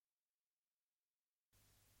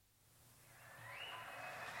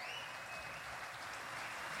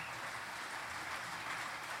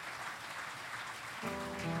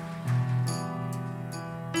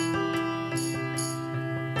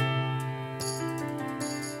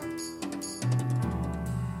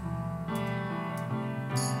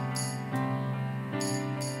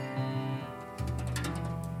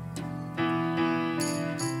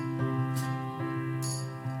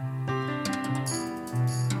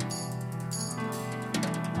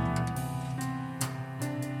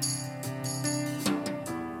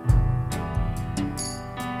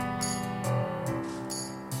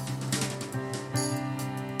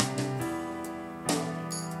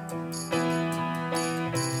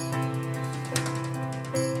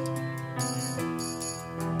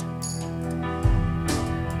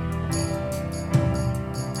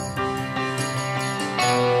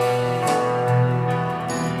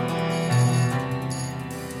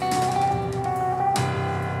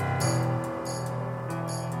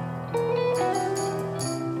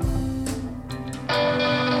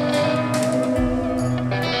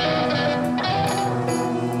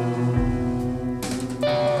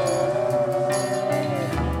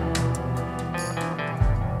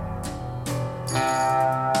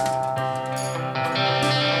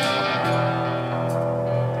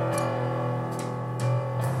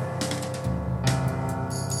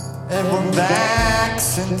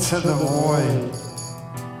into the void.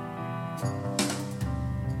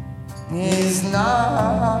 He's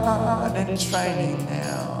not in training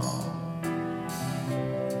now.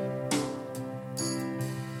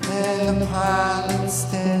 And the pilot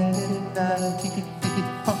standing 90 feet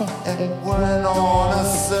and went on a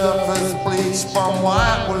surface bleached from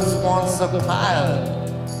what was once a pilot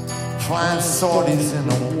flying sorties in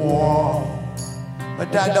a war.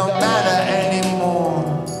 But that don't matter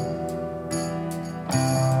anymore.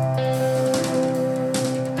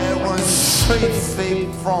 It was 3 feet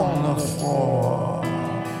from the floor.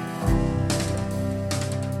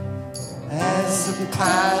 As the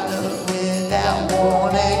pilot without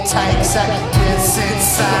warning takes a kiss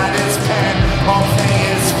inside his pen, offering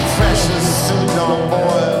his precious suit on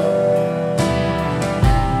boil.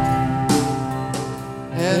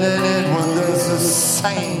 And then Edward does the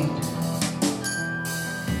same.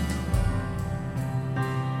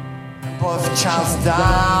 Both Charles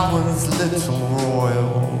Darwin's little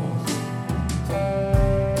royals,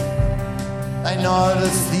 they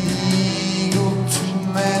noticed the eagle,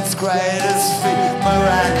 2 man's greatest feat,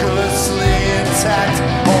 miraculously intact.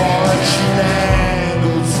 Orchid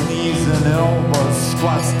angles, knees and elbows,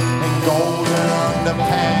 squats and golden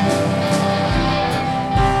underpants.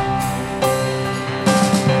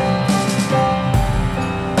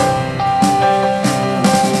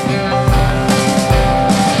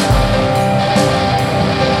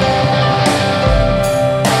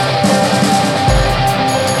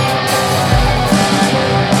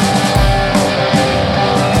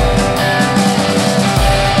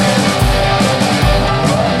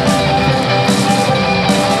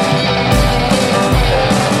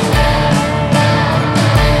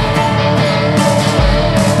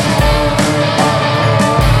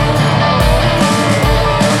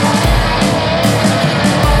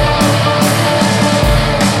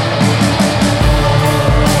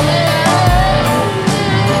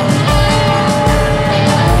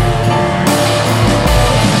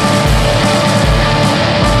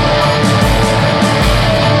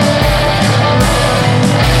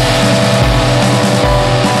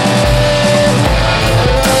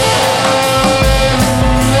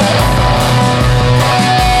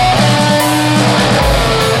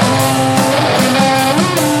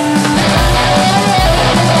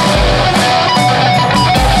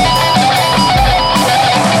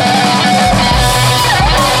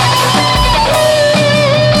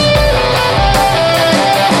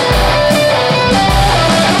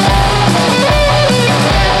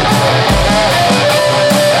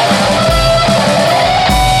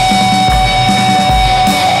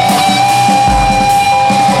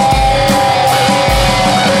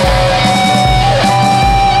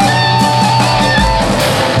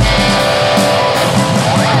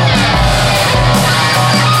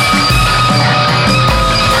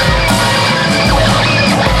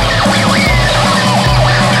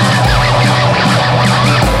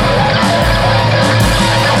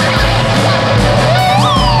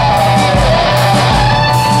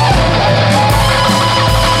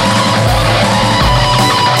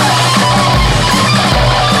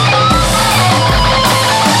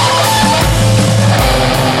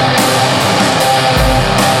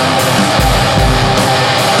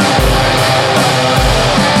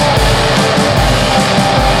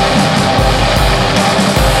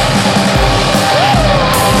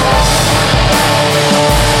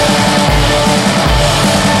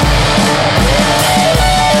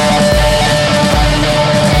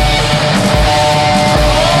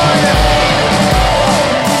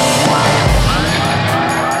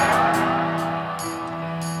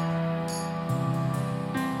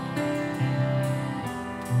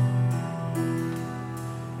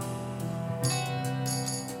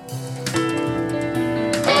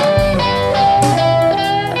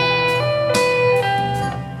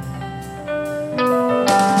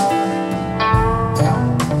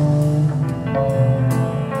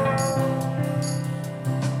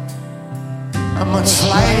 Much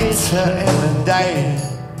later in the day,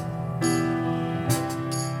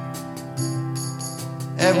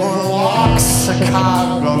 everyone walks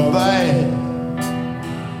Chicago Bay,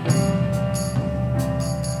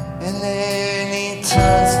 and then he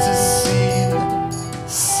turns to see the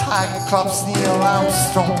Cyclops Neil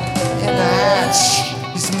Armstrong in the hatch.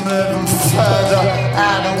 He's moving further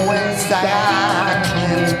out of Wednesday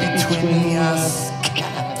Island between us,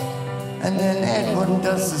 and then Edward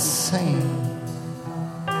does the same.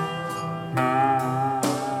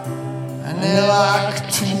 They're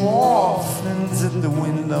like 2 orphans at the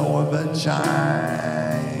window of a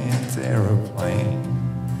giant aeroplane.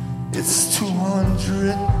 It's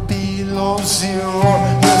 200 below zero.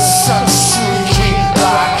 The sun's streaking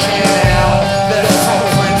like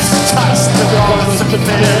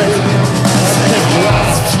fear.